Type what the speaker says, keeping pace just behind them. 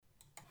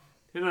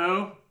You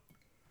know,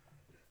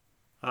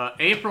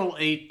 April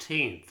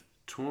 18th,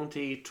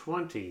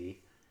 2020,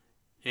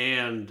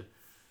 and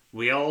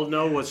we all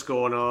know what's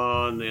going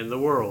on in the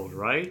world,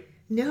 right?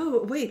 No,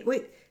 wait.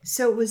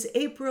 So it was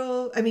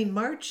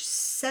March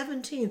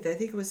 17th, I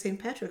think it was St.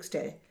 Patrick's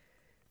Day,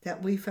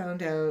 that we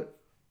found out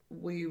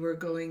we were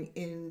going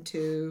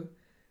into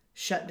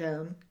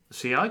shutdown.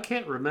 See, I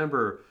can't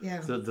remember Yeah.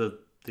 the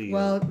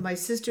Well, my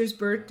sister's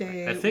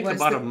birthday I think was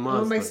about the, a well,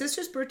 month. my But,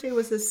 sister's birthday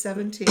was the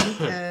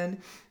 17th, and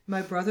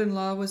my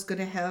brother-in-law was going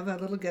to have a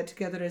little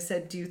get-together, and I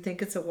said, do you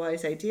think it's a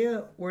wise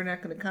idea? We're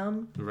not going to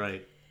come.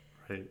 right,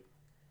 right.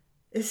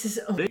 This is,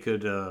 They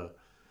could,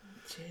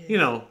 you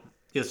know,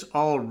 it's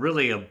all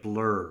really a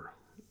blur.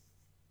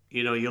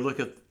 You know, you look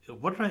at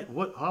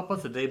how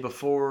about the day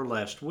before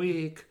last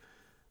week,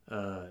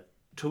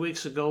 2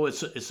 weeks ago?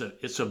 It's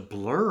a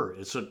blur.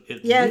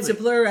 yeah, it's a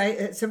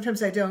blur.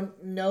 Sometimes I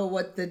don't know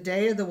what the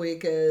day of the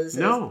week is.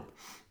 No,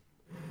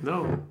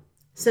 no.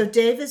 So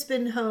Dave has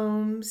been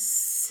home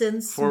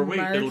since 4 weeks.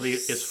 March.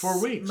 It's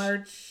 4 weeks.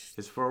 March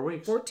It's 4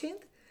 weeks.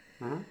 14th.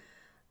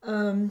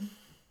 Mhm.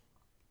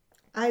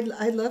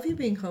 I love you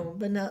being home,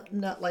 but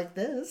not like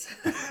this.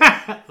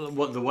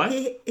 What the what?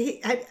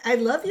 I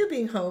love you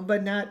being home,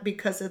 but not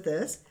because of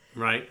this.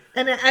 Right.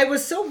 And I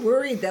was so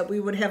worried that we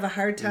would have a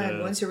hard time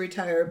Yeah. once you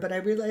retire, but I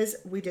realized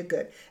we did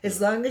good.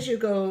 As long as you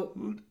go,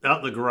 Out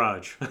in the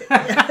garage.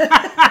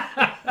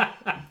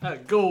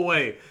 Go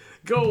away.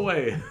 Go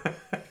away.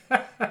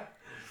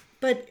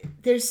 but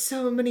there's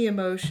so many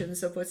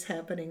emotions of what's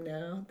happening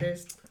now.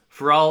 There's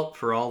For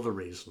all the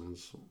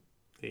reasons.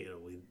 You know,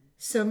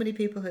 so many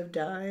people have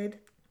died.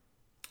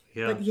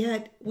 yeah. But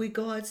yet we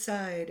go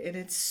outside and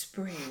it's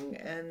spring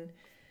and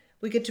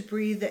we get to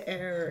breathe the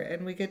air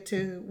and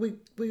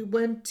we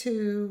went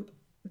to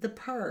the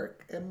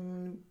park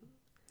and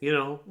You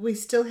know, we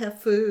still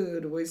have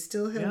food, we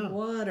still have Yeah.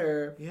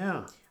 water.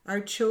 yeah. Our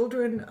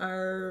children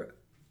are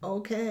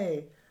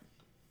okay.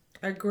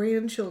 Our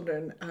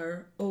grandchildren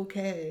are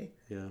okay.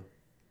 Yeah.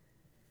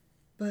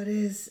 But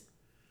it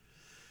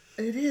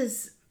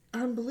is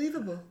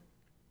unbelievable.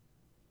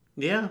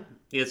 Yeah.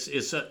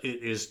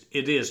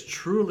 It is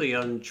truly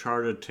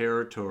uncharted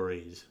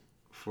territories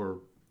for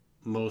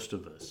most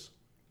of us.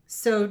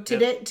 So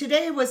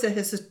today was a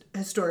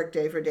historic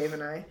day for Dave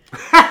and I.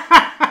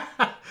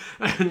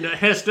 And it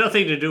has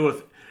nothing to do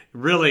with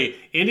really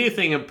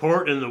anything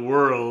important in the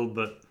world,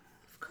 but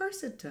Of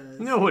course it does.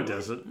 no, it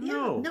doesn't. Yeah,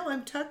 No. no,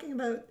 I'm talking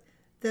about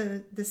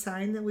the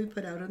sign that we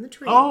put out on the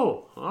tree.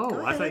 Oh,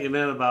 Go I thought ahead. you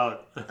meant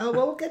about. Oh,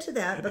 well, we'll get to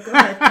that. But go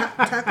ahead.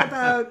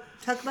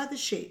 Talk about the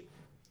sheet.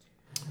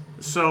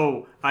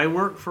 So I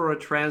work for a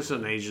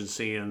transit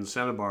agency in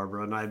Santa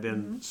Barbara, and I've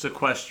been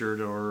sequestered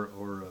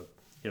or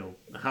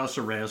house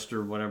arrest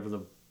or whatever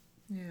the.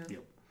 Yeah.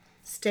 Yep.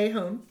 Stay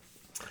home.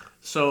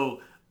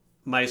 So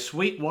my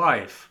sweet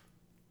wife,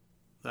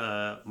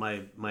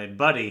 my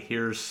buddy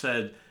here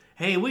said,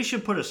 "Hey, we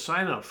should put a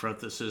sign up front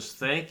that says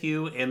thank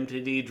you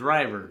MTD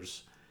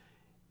drivers."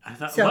 I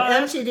thought, So what?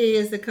 MTD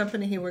is the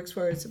company he works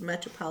for. It's a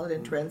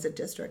Metropolitan Transit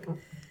District.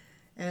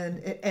 And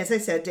as I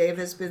said, Dave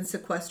has been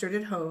sequestered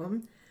at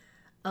home.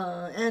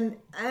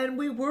 And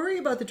we worry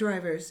about the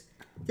drivers.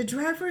 The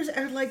drivers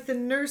are like the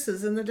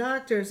nurses and the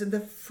doctors in the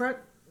front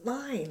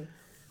line.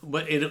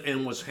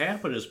 And what's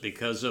happened is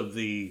because of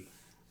the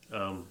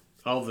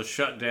all the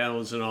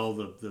shutdowns and all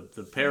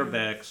the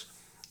parebacks,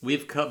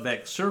 we've cut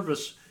back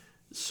service.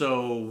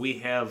 So we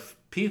have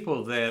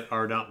people that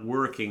are not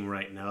working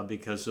right now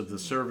because of the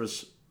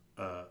service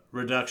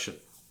reduction.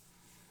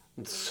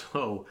 And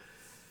so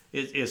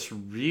it's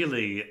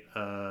really,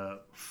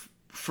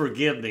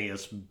 forgive me,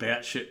 it's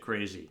batshit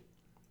crazy.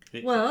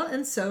 Well,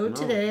 and so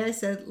today I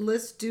said,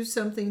 let's do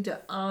something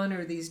to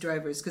honor these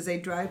drivers because they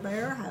drive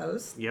by our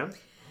house. Yeah.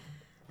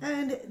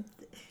 And,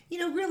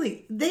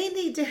 really, they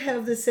need to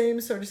have the same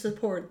sort of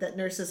support that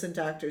nurses and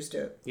doctors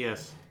do.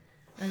 Yes.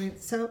 I mean,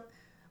 so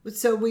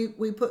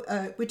we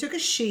took a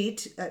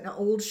sheet, an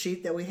old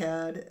sheet that we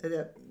had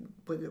that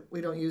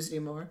we don't use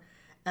anymore,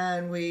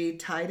 and we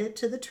tied it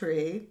to the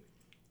tree.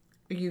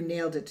 You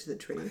nailed it to the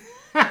tree.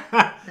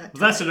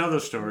 That's another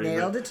story.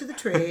 Nailed it to the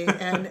tree,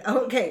 and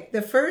okay.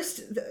 The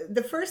first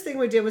thing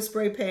we did was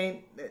spray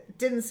paint. It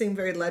didn't seem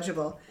very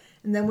legible,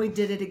 and then we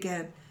did it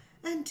again.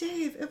 And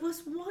Dave, it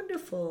was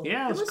wonderful.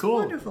 Yeah, it it's was cool.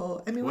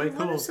 wonderful. I mean, Way we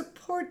want cool. to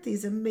support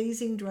these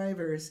amazing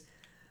drivers.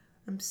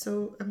 I'm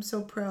so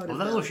proud Well, of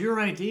that them. was your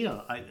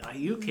idea.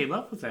 You came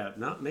up with that,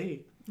 not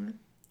me.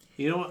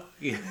 You know what?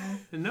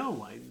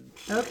 No,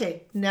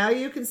 Okay, now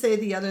you can say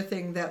the other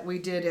thing that we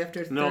did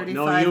after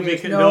 35 you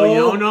years.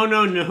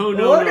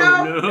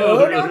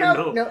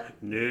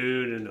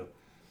 No.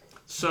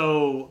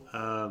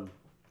 So,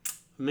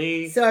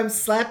 me. So I'm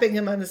slapping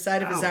him on the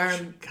side of his Ouch.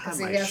 arm. God, 'cause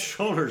my he has,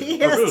 shoulder's he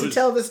has to bruised.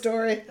 tell the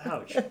story.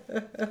 Ouch.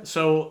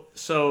 So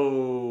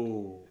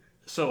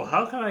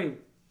how can I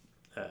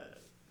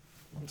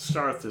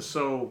start this?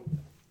 So,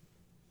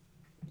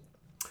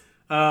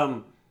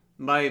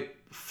 my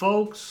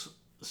folks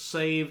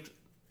saved,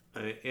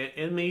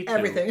 and me too.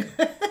 Everything.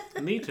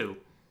 Me too.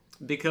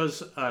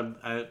 because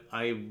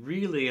I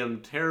really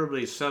am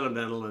terribly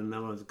sentimental and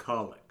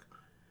melancholic.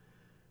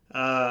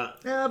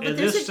 But and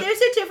there's this-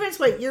 there's a difference.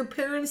 Like your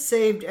parents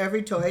saved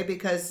every toy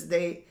because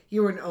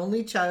you were an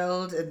only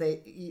child,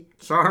 and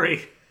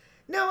Sorry.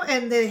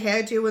 and they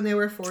had you when they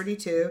were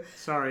 42.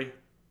 Sorry.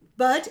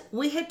 But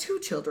we had 2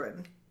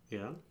 children.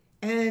 Yeah.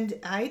 And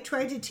I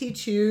tried to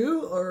teach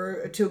you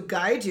or to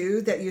guide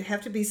you that you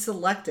have to be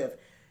selective.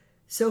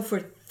 So for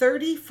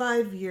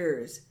 35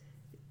 years,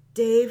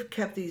 Dave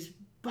kept these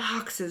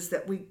boxes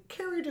that we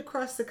carried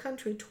across the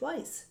country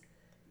twice.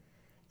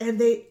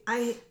 And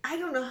I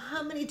don't know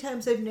how many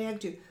times I've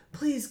nagged you,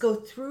 please go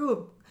through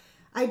them.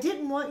 I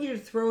didn't want you to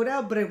throw it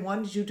out, but I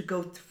wanted you to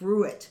go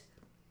through it.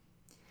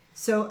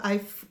 So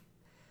I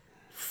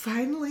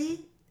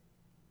finally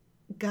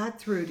got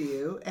through to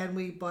you, and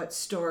we bought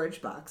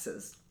storage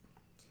boxes.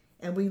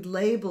 And we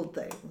labeled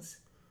things.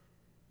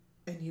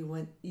 And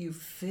you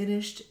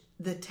finished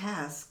the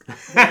task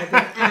that I've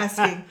been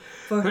asking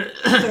for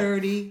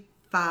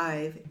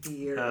 35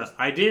 years.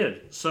 I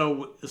did.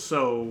 So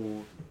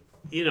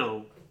you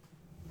know,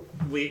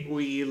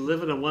 we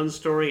live in a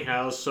 1-story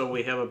house, so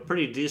we have a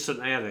pretty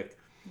decent attic.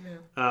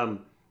 Yeah.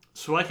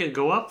 So I can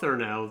go up there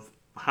now,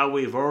 how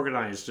we've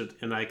organized it,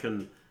 and I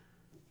can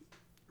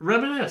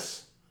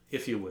reminisce,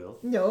 if you will.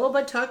 No,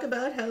 but talk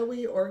about how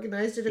we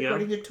organized it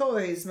according to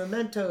toys,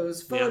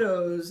 mementos,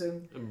 photos,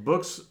 and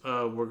Books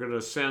we're going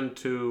to send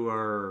to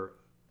our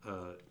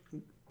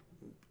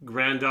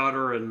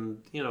granddaughter,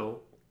 and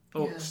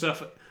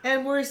stuff.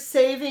 and we're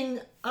saving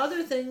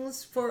other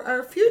things for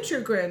our future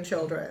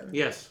grandchildren.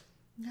 Yes.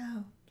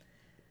 No.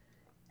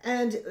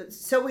 And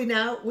so we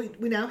now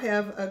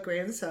have a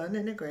grandson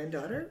and a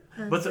granddaughter.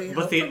 And But we the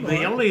hope for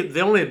more. only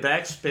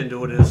backspin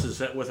to it is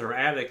that with her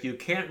attic, you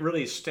can't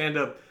really stand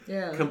up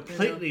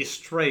completely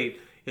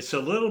straight. It's a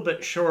little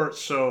bit short,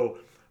 so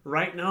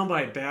right now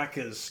my back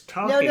is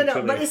talking to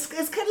me. But it's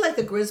kind of like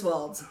the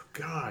Griswolds.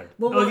 God.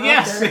 Well, Oh we're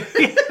yes. out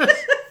there.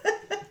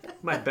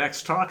 My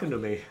back's talking to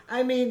me.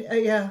 I mean,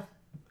 yeah.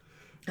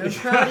 I'm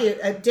proud of you,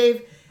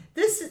 Dave.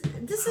 This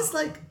is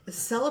like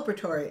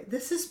celebratory.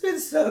 This has been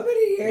so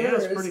many years. Yeah,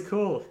 it's pretty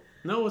cool.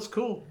 No, it's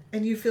cool.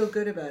 And you feel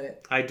good about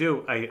it. I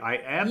do. I You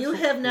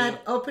absolutely. have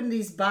not opened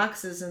these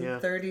boxes in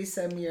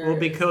 30-some years. Well,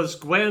 because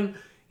Gwen,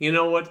 you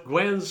know what?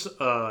 Gwen's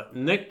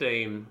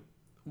nickname,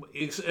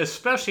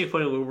 especially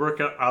when we work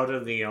out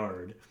in the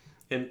yard,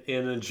 and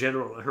in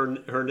general,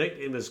 her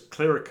nickname is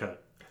Clear Cut.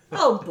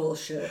 Oh,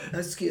 bullshit.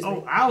 Excuse me.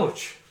 Oh,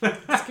 ouch.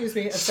 Excuse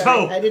me. I'm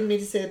sorry. I didn't mean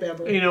to say a bad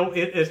word.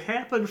 It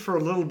happened for a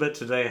little bit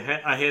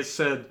today. I had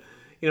said,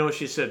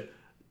 she said,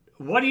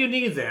 "Why do you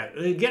need that?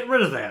 Get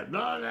rid of that."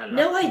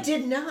 No, I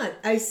did not.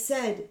 I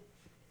said,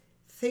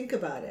 think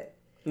about it.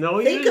 No,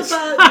 you Think didn't.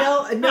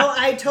 about, no,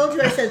 I told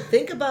you, I said,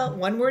 think about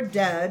when we're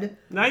dead.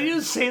 No, you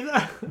didn't say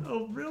that.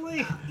 Oh,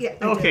 really? Yeah,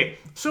 I Okay.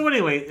 So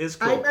anyway, it's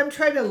cool. I'm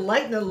trying to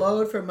lighten the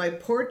load for my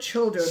poor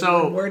children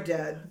when we're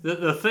dead.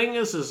 The thing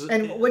is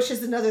And which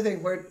is another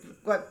thing, we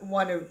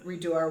want to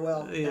redo our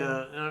will.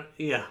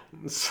 yeah.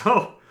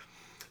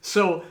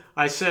 So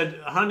I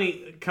said,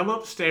 honey, come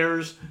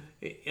upstairs.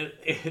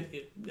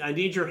 I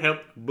need your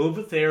help. Move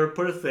it there,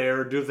 put it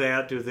there, do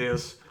that, do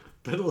this.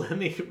 But let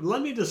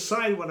me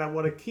decide what I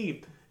want to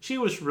keep. She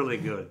was really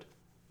good.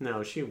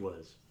 No, she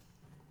was.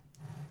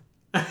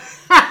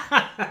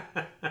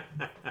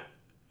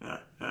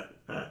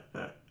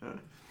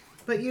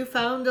 But you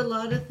found a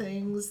lot of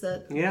things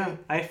that... Yeah,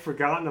 I'd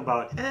forgotten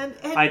about. And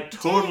I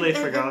totally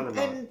Dave, forgotten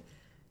about. And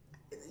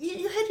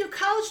you had your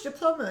college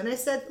diploma, and I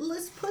said,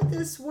 let's put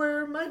this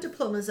where my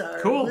diplomas are.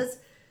 Cool.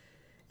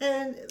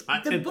 And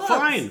the it's books.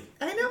 fine.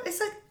 I know. It's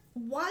like,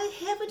 why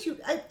haven't you...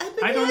 I've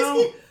been I don't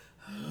asking...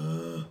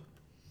 know.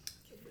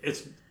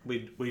 It's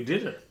we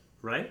did it,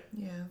 right?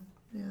 Yeah.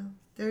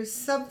 There's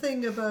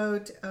something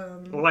about...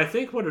 Well, I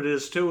think what it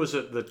is, too, is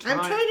that the time...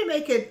 I'm trying to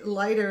make it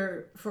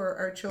lighter for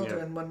our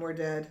children when we're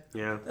dead.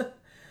 Yeah.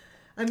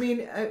 I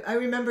mean, I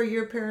remember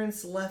your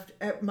parents left...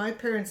 My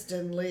parents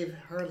didn't leave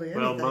hardly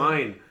anything.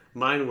 Well,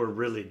 mine were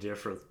really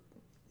different.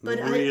 But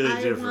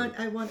really different.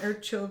 I want our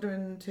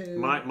children to...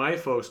 My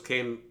folks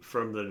came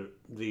from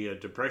the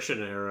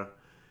Depression era,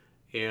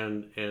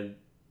 and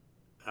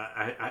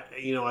I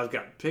I've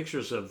got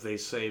pictures of they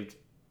saved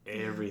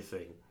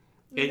everything.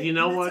 And you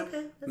know what?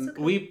 That's okay.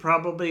 We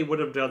probably would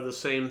have done the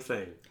same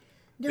thing.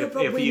 No, if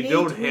but you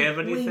don't have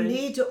we anything.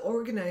 need to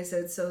organize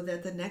it so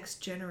that the next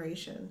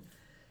generation...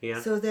 Yeah.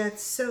 So that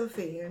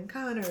Sophie and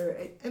Connor...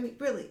 I mean,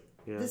 really,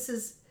 this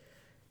is...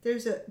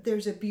 There's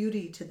a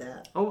beauty to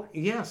that. Oh,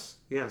 yes.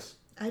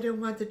 I don't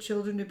want the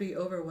children to be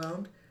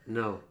overwhelmed.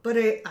 No. But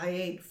I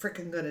ain't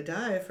freaking gonna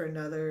die for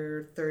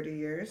another 30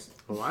 years.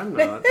 Well, I'm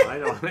not. I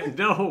don't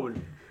know.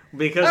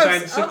 Because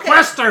I'm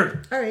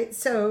sequestered. Okay. All right.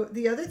 So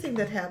the other thing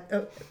that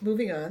happened...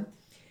 moving on.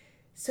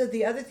 So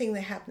the other thing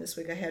that happened this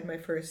week, I had my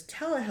first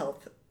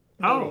telehealth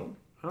meeting.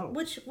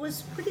 Which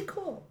was pretty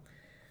cool.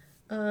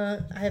 I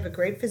have a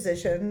great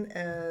physician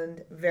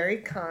and very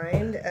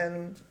kind,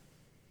 and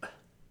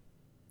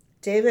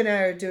Dave and I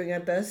are doing our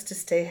best to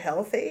stay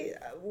healthy.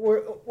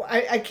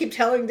 I keep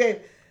telling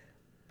Dave,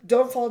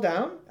 don't fall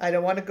down. I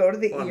don't want to go to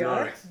the Well,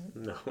 ER.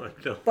 no, I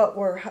don't. But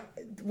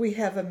we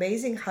have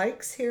amazing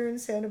hikes here in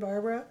Santa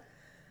Barbara.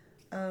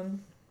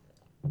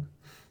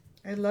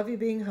 I love you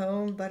being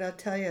home, but I'll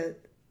tell you,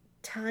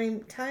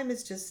 time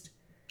is just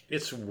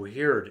It's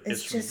weird.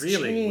 it's It's just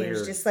really changed.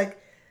 weird. It's like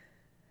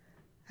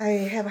I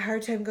have a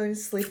hard time going to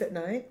sleep at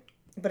night,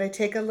 but I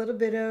take a little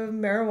bit of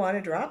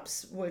marijuana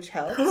drops, which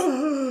helps.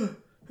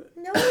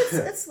 No,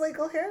 it's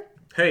legal here.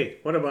 Hey,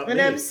 what about And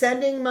me? I'm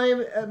sending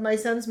my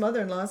son's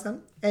mother-in-law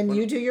some, and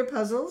you do your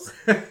puzzles,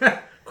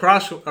 Not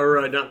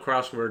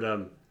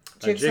crossword.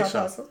 jigsaw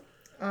puzzle.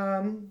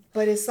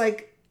 But it's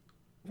like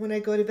when I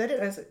go to bed,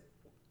 I was like,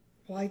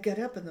 well, I get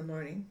up in the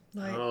morning.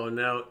 Like, Oh,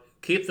 now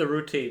keep the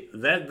routine.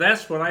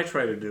 That's what I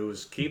try to do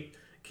is keep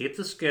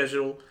the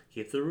schedule,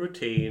 keep the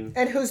routine.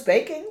 and who's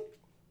baking?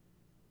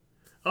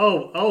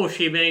 Oh,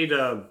 she made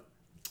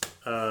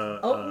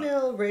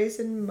Oatmeal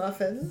raisin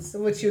muffins,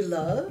 which you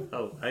love.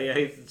 oh, I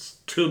ate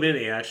too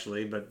many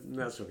actually, but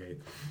that's okay.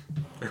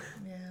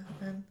 Yeah,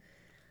 and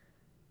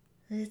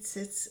it's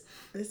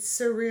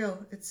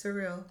surreal. It's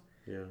surreal.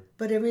 Yeah.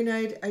 But every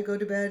night I go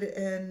to bed,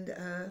 and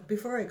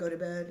before I go to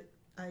bed,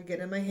 I get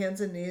on my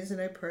hands and knees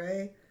and I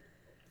pray,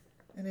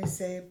 and I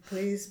say,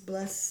 "Please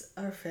bless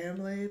our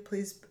family,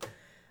 please."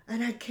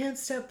 And I can't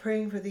stop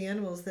praying for the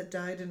animals that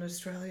died in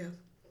Australia.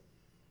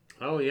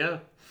 Oh yeah.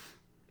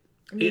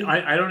 I mean,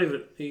 I don't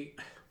even.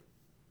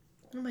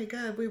 oh my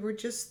God, we were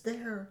just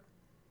there.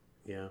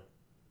 Yeah.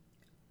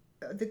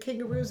 The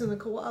kangaroos and the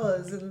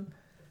koalas, and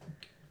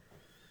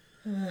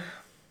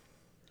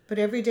but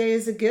every day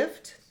is a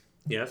gift.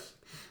 Yes.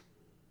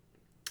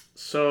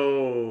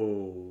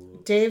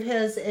 So. Dave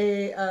has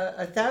a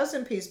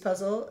 1,000-piece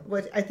puzzle,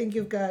 which I think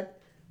you've got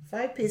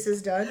 5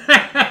 pieces done.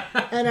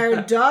 And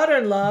our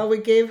daughter-in-law, we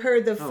gave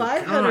her the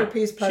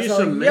 500-piece God. She's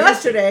puzzle amazing.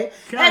 yesterday,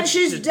 God, and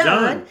she's she's done.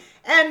 done.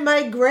 And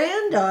my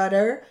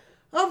granddaughter,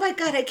 oh my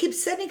God, I keep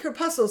sending her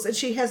puzzles, and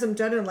she has them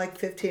done in like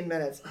 15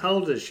 minutes. How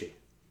old is she?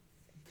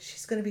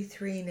 She's going to be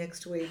 3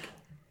 next week.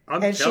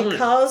 I'm And she telling you.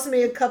 calls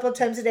me a couple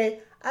times a day,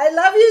 "I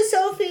love you,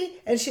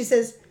 Sophie." And she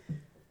says,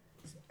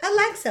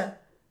 "Alexa,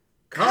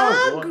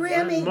 call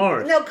Glenn Grammy.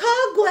 Morris. No,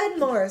 call Glenn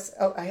Morris."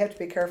 Oh, I have to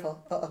be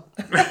careful. Uh-oh.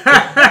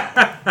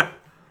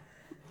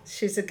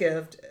 She's a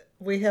gift.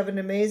 We have an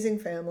amazing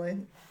family.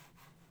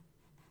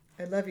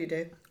 I love you,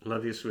 Dave.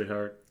 Love you,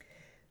 sweetheart.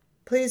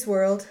 Please,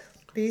 world,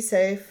 be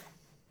safe.